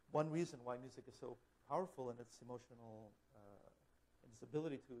 one reason why music is so powerful in its emotional, in its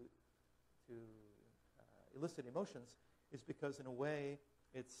ability to elicit emotions is because in a way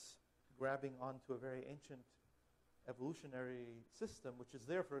it's grabbing onto a very ancient evolutionary system which is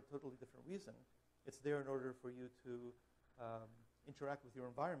there for a totally different reason. It's there in order for you to interact with your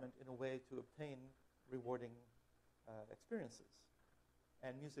environment in a way to obtain rewarding experiences.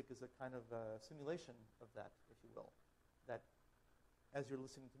 And music is a kind of simulation of that, if you will. That as you're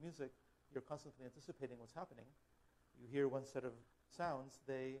listening to music, you're constantly anticipating what's happening. You hear one set of sounds,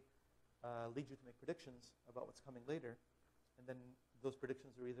 they lead you to make predictions about what's coming later. And then those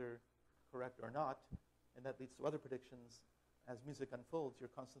predictions are either correct or not, and that leads to other predictions. As music unfolds, you're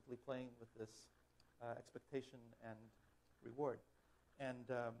constantly playing with this expectation and reward.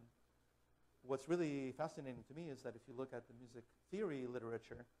 And what's really fascinating to me is that if you look at the music theory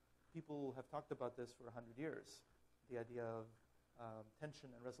literature, people have talked about this for 100 years. The idea of tension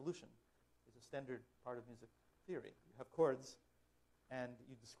and resolution is a standard part of music theory. You have chords, and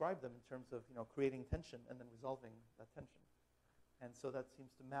you describe them in terms of creating tension and then resolving that tension. And so that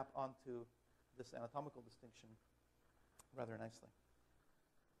seems to map onto this anatomical distinction rather nicely.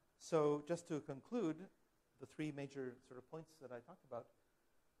 So just to conclude, the three major sort of points that I talked about,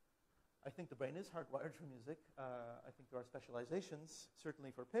 I think the brain is hardwired for music. I think there are specializations,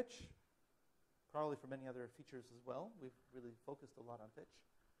 certainly for pitch, probably for many other features as well. We've really focused a lot on pitch.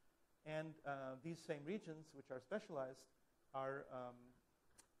 And these same regions, which are specialized, are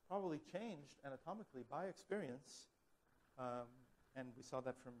probably changed anatomically by experience. And we saw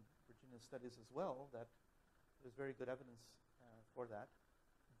that from Virginia's studies as well, that there's very good evidence for that.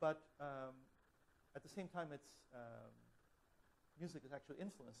 But at the same time, music is actually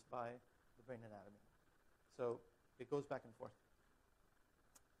influenced by the brain anatomy. So it goes back and forth.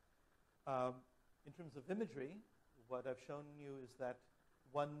 In terms of imagery, what I've shown you is that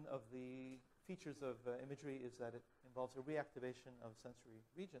one of the features of imagery is that it involves a reactivation of sensory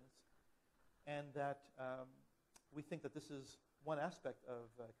regions, and that we think that this is one aspect of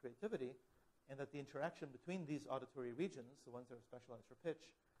creativity, and that the interaction between these auditory regions, the ones that are specialized for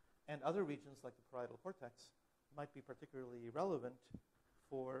pitch, and other regions like the parietal cortex might be particularly relevant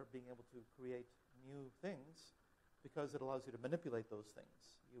for being able to create new things because it allows you to manipulate those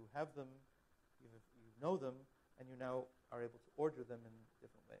things. You have them, you know them, and you now are able to order them in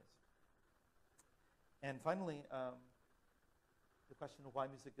different ways. And finally, the question of why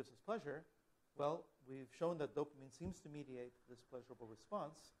music gives us pleasure. Well, we've shown that dopamine seems to mediate this pleasurable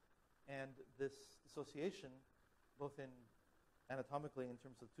response, and this dissociation, both in anatomically in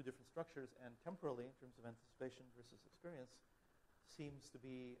terms of two different structures and temporally in terms of anticipation versus experience, seems to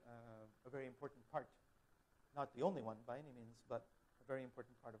be a very important part. Not the only one by any means, but a very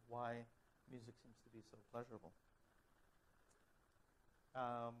important part of why music seems to be so pleasurable.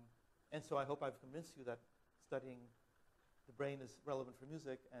 And so I hope I've convinced you that studying the brain is relevant for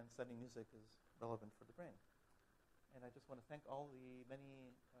music and studying music is relevant for the brain. And I just want to thank all the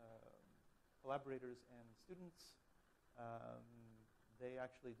many collaborators and students. They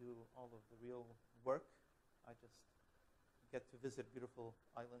actually do all of the real work. I just get to visit beautiful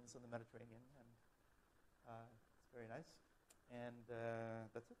islands in the Mediterranean, and it's very nice. And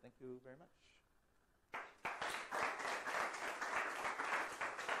that's it. Thank you very much.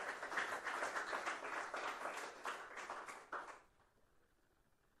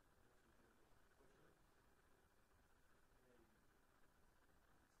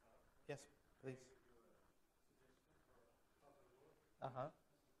 Yes, please. Uh-huh.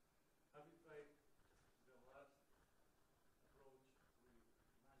 Have you tried the last approach with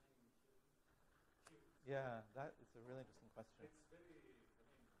imagining cues? Yeah, that is a really interesting question. It's very, in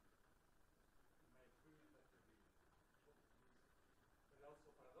my experience, actually, but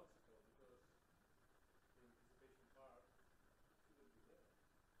also paradoxical because the anticipation part shouldn't be there.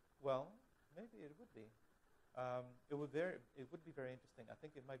 Well, maybe it would be. It would be very interesting. I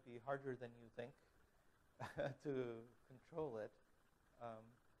think it might be harder than you think to control it.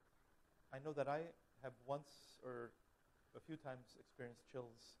 I know that I have once or a few times experienced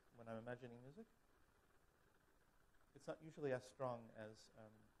chills when I'm imagining music. It's not usually as strong as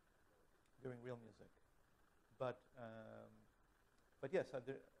during real music, but yes,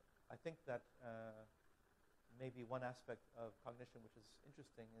 I think that maybe one aspect of cognition which is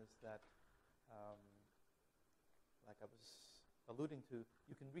interesting is that, like I was alluding to,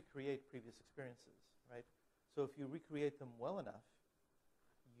 you can recreate previous experiences, right? So if you recreate them well enough,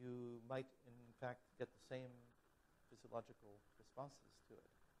 you might in fact get the same physiological responses to it.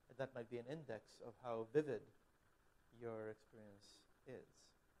 And that might be an index of how vivid your experience is.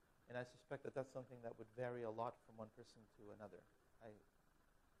 And I suspect that that's something that would vary a lot from one person to another.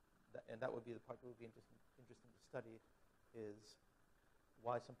 And that would be the part that would be interesting to study, is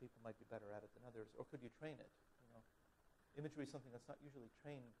why some people might be better at it than others, or could you train it? You know, imagery is something that's not usually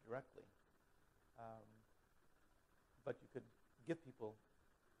trained directly, but you could give people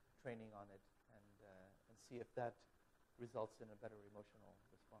training on it and see if that results in a better emotional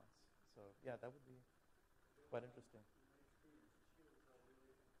response. So yeah, that would be quite interesting. In my experience, chills are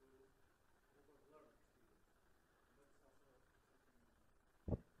related to overlearned experience. And that's also something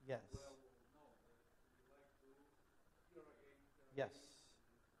Yes. well known. You like to hear again. Yes.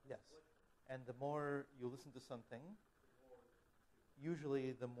 Yes. Yes. And the more you listen to something, The more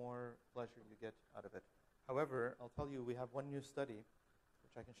usually the more pleasure you get out of it. However, I'll tell you, we have one new study,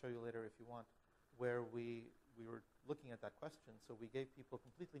 which I can show you later if you want, where we were looking at that question. So we gave people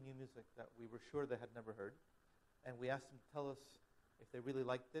completely new music that we were sure they had never heard, and we asked them to tell us if they really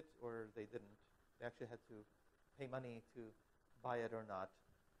liked it or they didn't. They actually had to pay money to buy it or not.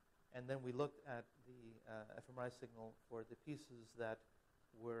 And then we looked at the fMRI signal for the pieces that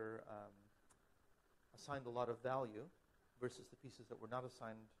were assigned a lot of value versus the pieces that were not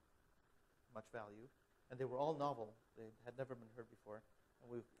assigned much value. And they were all novel. They had never been heard before.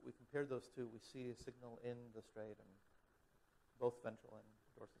 And we compared those two. We see a signal in the striatum, both ventral and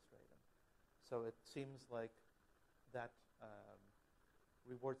dorsal striatum. So it seems like that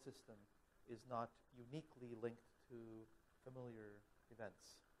reward system is not uniquely linked to familiar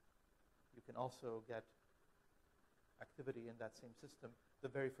events. You can also get activity in that same system the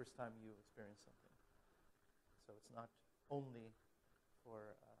very first time you experience something. So it's not only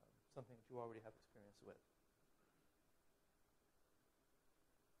for something that you already have experience with.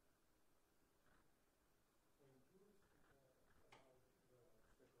 when you speak about the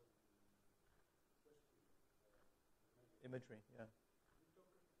special question, Imagery, yeah. you talk about the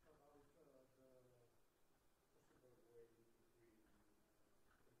possible way between temporal and cerebral.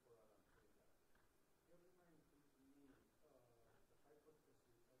 You reminded me the hypothesis I can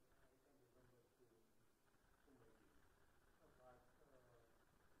remember who made it, but they said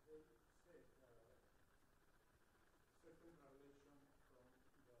certain relation from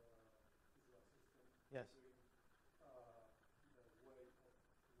the visual system Yes. between the way of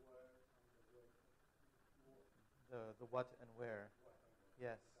where and the way of what. The what and where. What and where.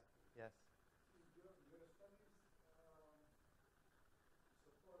 Yes. Exactly. Yes. Your studies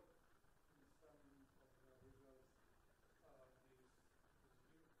support in some of the results this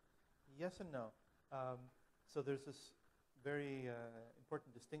view? Yes and no. So there's this very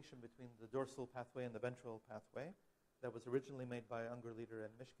important distinction between the dorsal pathway and the ventral pathway that was originally made by Ungerleider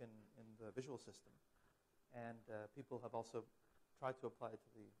and Mishkin in the visual system. And people have also tried to apply it to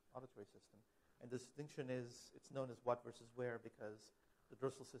the auditory system. And the distinction is, it's known as what versus where, because the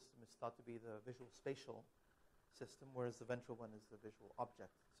dorsal system is thought to be the visual spatial system, whereas the ventral one is the visual object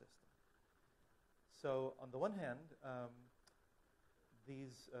system. So on the one hand, the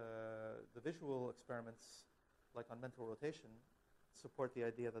visual experiments, like on mental rotation, support the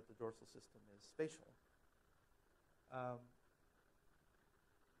idea that the dorsal system is spatial.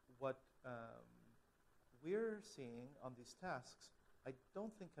 What we're seeing on these tasks, I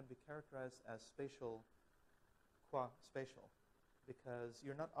don't think can be characterized as spatial qua spatial, because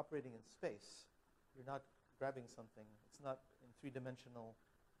you're not operating in space. You're not grabbing something. It's not in three-dimensional,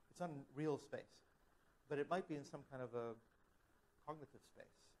 it's not in real space. But it might be in some kind of a cognitive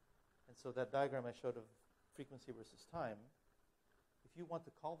space. And so that diagram I showed of frequency versus time, if you want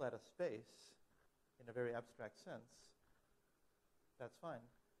to call that a space in a very abstract sense, that's fine.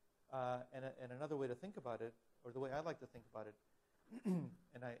 And another way to think about it, or the way I like to think about it,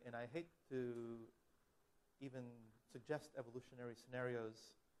 and I hate to even suggest evolutionary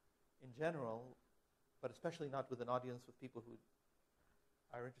scenarios in general, but especially not with an audience with people who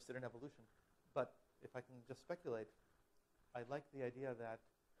are interested in evolution. But if I can just speculate, I like the idea that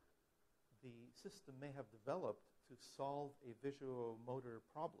the system may have developed to solve a visuomotor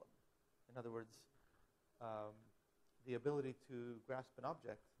problem. In other words, the ability to grasp an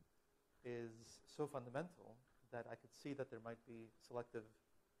object is so fundamental that I could see that there might be selective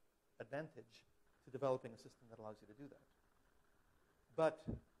advantage to developing a system that allows you to do that. But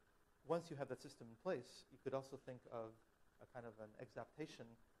once you have that system in place, you could also think of a kind of an exaptation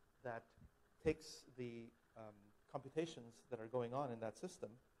that takes the computations that are going on in that system,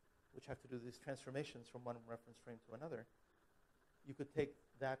 which have to do these transformations from one reference frame to another. You could take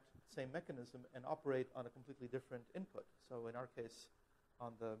that same mechanism and operate on a completely different input. So in our case,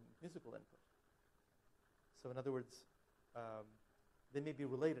 on the musical input. So in other words, they may be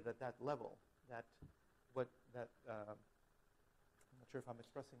related at that level. I'm not sure if I'm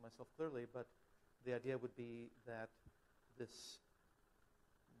expressing myself clearly, but the idea would be that this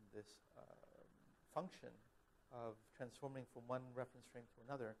function of transforming from one reference frame to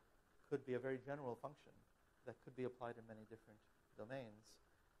another could be a very general function that could be applied in many different domains,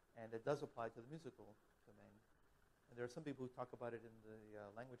 and it does apply to the musical domain. And there are some people who talk about it in the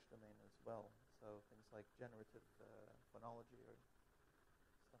language domain as well, so things like generative phonology or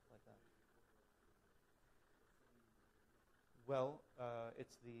stuff like that. Well,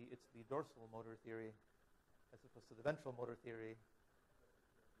 it's the dorsal motor theory as opposed to the ventral motor theory.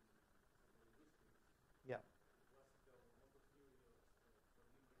 Yeah.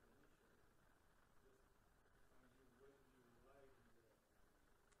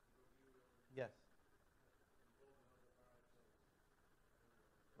 Yes.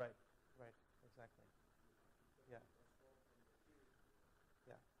 Right. Right. Exactly. Yeah.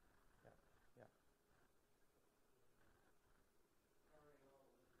 Yeah. Yeah. Yeah. Carrying on a little bit on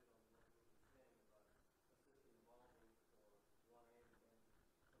what we were saying about a system evolving for one end and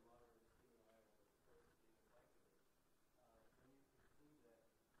some other stimuli or processing and cycling. When you conclude that,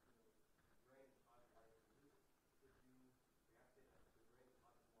 the brain is hardwired for music, could you perhaps say that the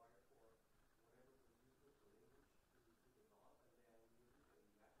brain is hardwired for whatever was useful for language to develop, and then music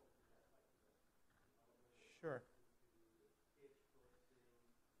and natural through that cycle? Sure. Pitch processing,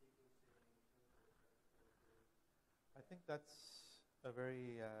 sequencing, processing. I think that's a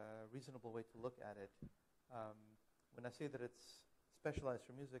very reasonable way to look at it. When I say that it's specialized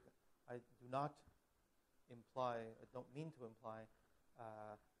for music, I don't mean to imply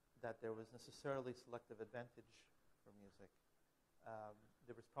that there was necessarily selective advantage for music.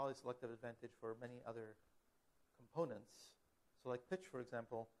 There was probably selective advantage for many other components. So like pitch, for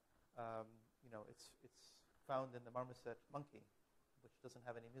example, it's found in the marmoset monkey, which doesn't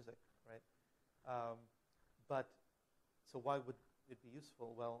have any music, right? So why would it be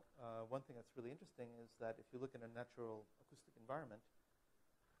useful? Well, one thing that's really interesting is that if you look in a natural acoustic environment,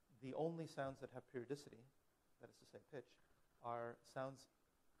 the only sounds that have periodicity, that is to say pitch, are sounds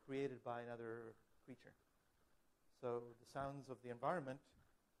created by another creature. So the sounds of the environment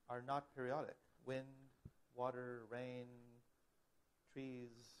are not periodic. Wind, water, rain,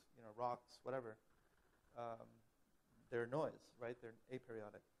 trees, rocks, whatever. They're noise, right? They're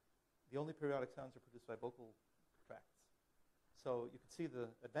aperiodic. The only periodic sounds are produced by vocal tracts. So you can see the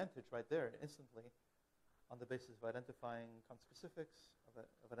advantage right there instantly on the basis of identifying conspecifics,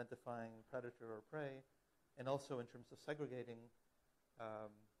 of identifying predator or prey, and also in terms of segregating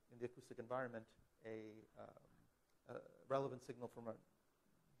in the acoustic environment a relevant signal from a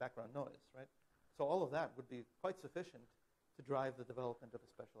background noise, right? So all of that would be quite sufficient to drive the development of a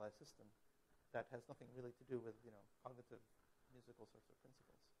specialized system that has nothing really to do with cognitive musical sorts of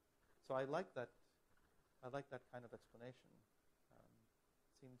principles. So I like that kind of explanation.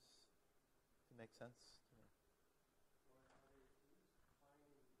 Seems to make sense to me. Or are they finding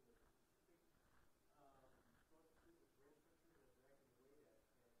specific processes of brain structure that react in a way that perhaps is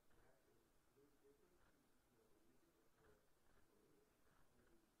a little different for music or for English?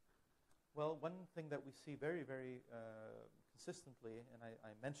 Well, one thing that we see very, very consistently, and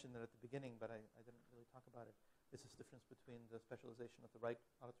I mentioned it at the beginning, but I didn't really talk about it, is this difference between the specialization of the right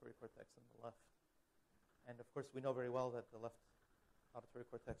auditory cortex and the left. And of course, we know very well that the left auditory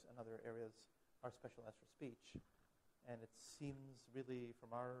cortex and other areas are specialized for speech. And it seems really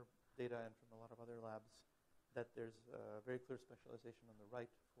from our data and from a lot of other labs that there's a very clear specialization on the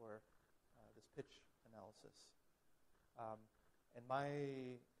right for this pitch analysis. And my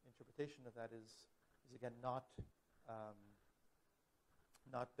interpretation of that is again not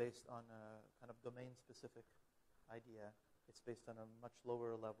based on a kind of domain-specific idea. It's based on a much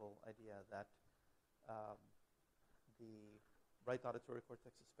lower level idea that the right auditory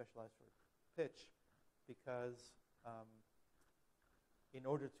cortex is specialized for pitch because in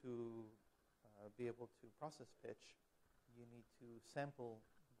order to be able to process pitch, you need to sample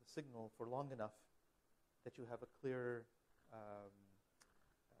the signal for long enough that you have a clear,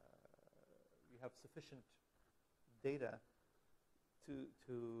 you have sufficient data to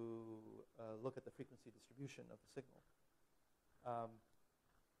look at the frequency distribution of the signal.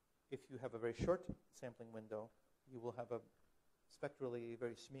 If you have a very short sampling window, you will have a spectrally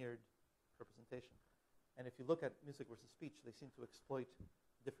very smeared representation. And if you look at music versus speech, they seem to exploit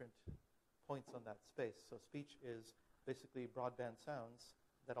different points on that space. So speech is basically broadband sounds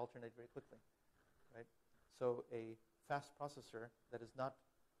that alternate very quickly, right? So a fast processor that is not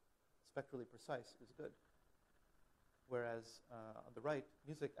spectrally precise is good. Whereas on the right,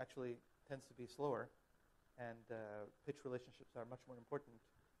 music actually tends to be slower, and pitch relationships are much more important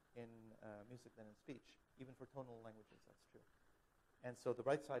in music than in speech. Even for tonal languages, that's true. And so the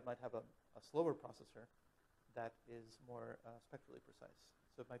right side might have a slower processor that is more spectrally precise.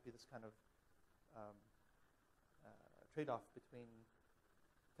 So it might be this kind of trade-off between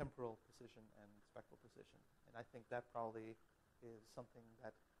temporal precision and spectral precision. And I think that probably is something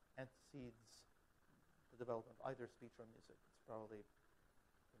that antecedes the development of either speech or music. It's probably,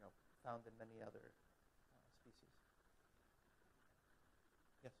 found in many other species.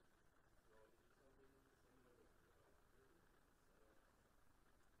 Yes?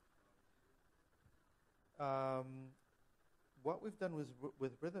 What we've done with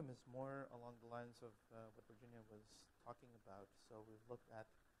rhythm is more along the lines of what Virginia was talking about. So we've looked at,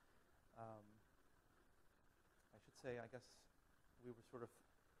 I should say, I guess we were sort of,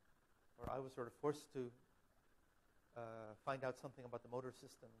 or I was sort of forced to find out something about the motor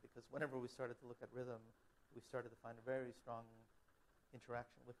system, because whenever we started to look at rhythm, we started to find a very strong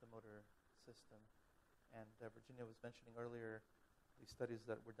interaction with the motor system. And Virginia was mentioning earlier these studies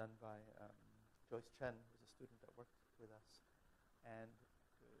that were done by Joyce Chen, who's a student that worked with us. And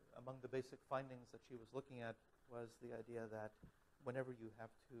among the basic findings that she was looking at was the idea that whenever you have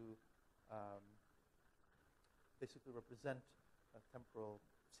to basically represent a temporal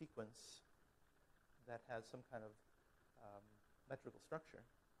sequence that has some kind of metrical structure,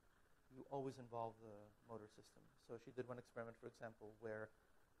 you always involve the motor system. So she did one experiment, for example, where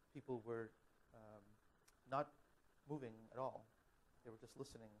people were not moving at all. They were just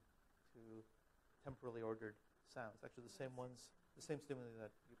listening to temporally ordered sounds, actually the same ones, the same stimuli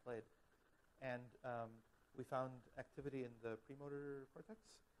that you played. And we found activity in the premotor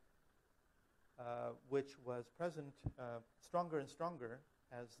cortex, which was present stronger and stronger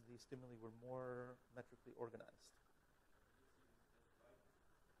as the stimuli were more metrically organized.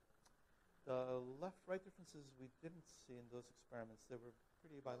 The left-right differences we didn't see in those experiments. They were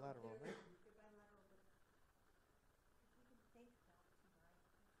pretty bilateral, right? They're bilateral, but if you can think back to my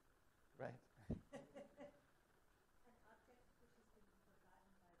Right. an object which has been forgotten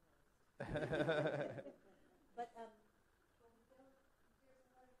by most. But there's a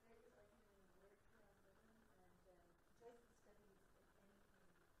lot of various argument in the literature on rhythm, and Joyce's studies, if anything,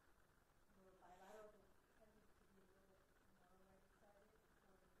 were bilateral, but tended to be a little bit more right-sided for the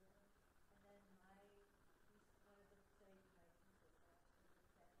rhythm. And then one of the studies in my thesis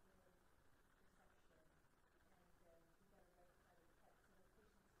actually looked at rhythm perception, and we got a right-sided PET. So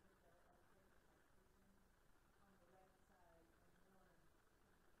the patients with a good PET vision on the right side and one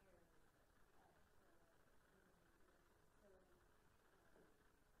compared at rhythm inhibition.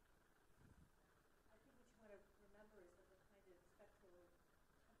 So I think what you want to remember is that the kind of spectral temporal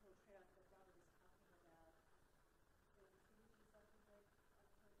trade-off that Robert is talking about, 32, is that the right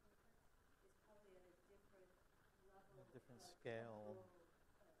auditory cortex, is probably at a different level, Different scale. temporal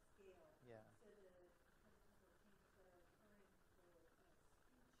scale. Yeah. So the kind of temporal changes that are occurring for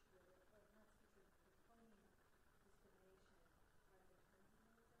speech rhythm, or not speech rhythm, for phoneme discrimination are in the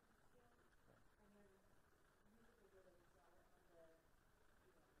tens of millisecond scale, and then musical rhythms are on the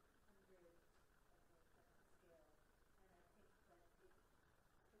hundredths of millisecond scale. And I think that it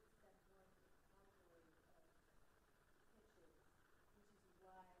puts them more into the category of pitches, which is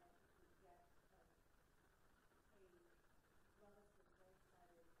why I think we get a relative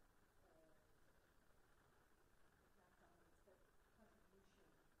right-sided, not dominance, but contribution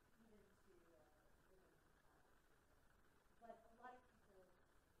even to rhythm patterns. But a lot of people would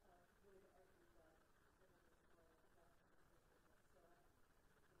argue that rhythm is more less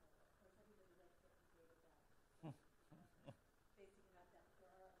consistent. So, of course, everybody likes getting data back. Facing about that, but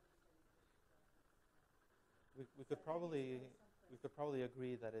there are other studies that suggest it's not. We could probably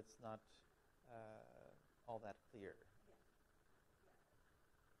agree that it's not all that clear. Yeah. Yeah.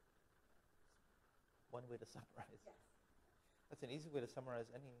 One way to summarize. Yes. That's an easy way to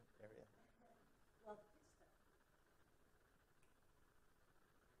summarize any area. Well, the pitch stuff.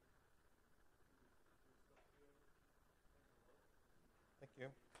 Thank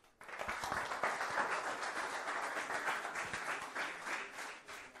you.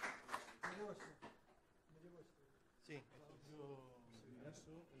 Sì. Proprio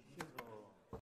adesso il centro